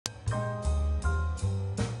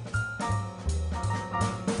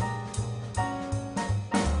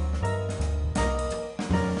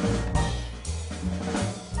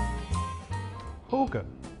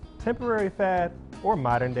temporary fad, or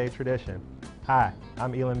modern day tradition? Hi,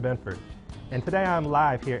 I'm Elon Benford, and today I'm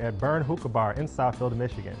live here at Burn Hookah Bar in Southfield,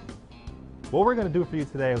 Michigan. What we're going to do for you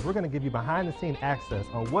today is we're going to give you behind-the-scenes access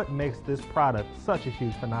on what makes this product such a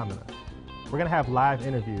huge phenomenon. We're going to have live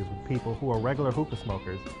interviews with people who are regular hookah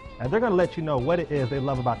smokers, and they're going to let you know what it is they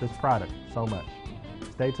love about this product so much.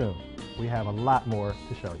 Stay tuned. We have a lot more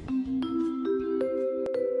to show you.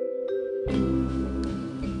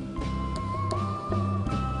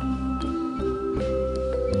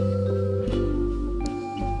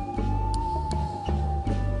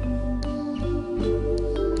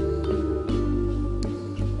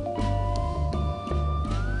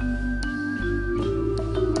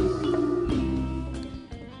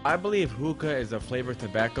 I believe hookah is a flavored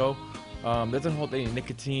tobacco. Doesn't hold any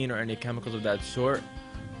nicotine or any chemicals of that sort.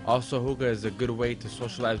 Also, hookah is a good way to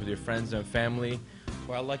socialize with your friends and family.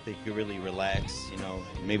 Well, I like that you can really relax,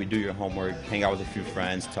 maybe do your homework, hang out with a few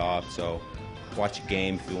friends, talk, so watch a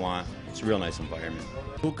game if you want. It's a real nice environment.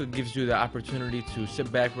 Hookah gives you the opportunity to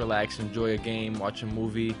sit back, relax, enjoy a game, watch a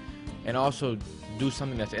movie, and also do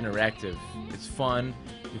something that's interactive. It's fun.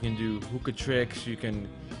 You can do hookah tricks, you can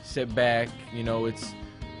sit back, it's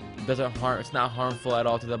not harmful at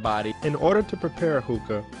all to the body. In order to prepare a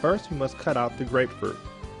hookah, first you must cut out the grapefruit.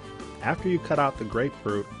 After you cut out the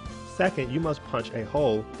grapefruit, second you must punch a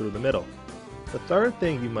hole through the middle. The third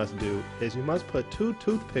thing you must do is you must put 2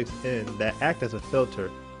 toothpicks in that act as a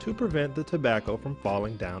filter to prevent the tobacco from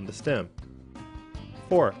falling down the stem.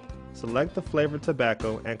 Fourth, select the flavored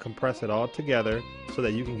tobacco and compress it all together so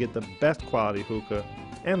that you can get the best quality hookah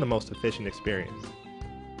and the most efficient experience.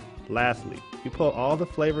 Lastly, you pull all the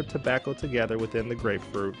flavored tobacco together within the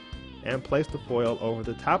grapefruit and place the foil over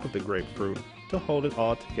the top of the grapefruit to hold it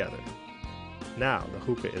all together. Now the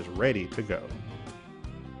hookah is ready to go.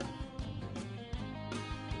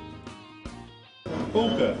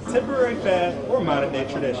 Hookah, temporary fad or modern day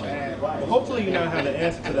tradition? Well, hopefully you now have the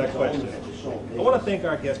answer to that question. I want to thank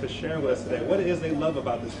our guests for sharing with us today what it is they love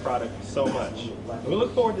about this product so much. And we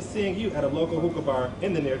look forward to seeing you at a local hookah bar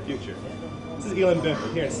in the near future. This is Elon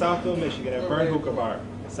Benford here in Southfield, Michigan at Burn Hookah Bar,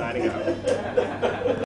 signing out.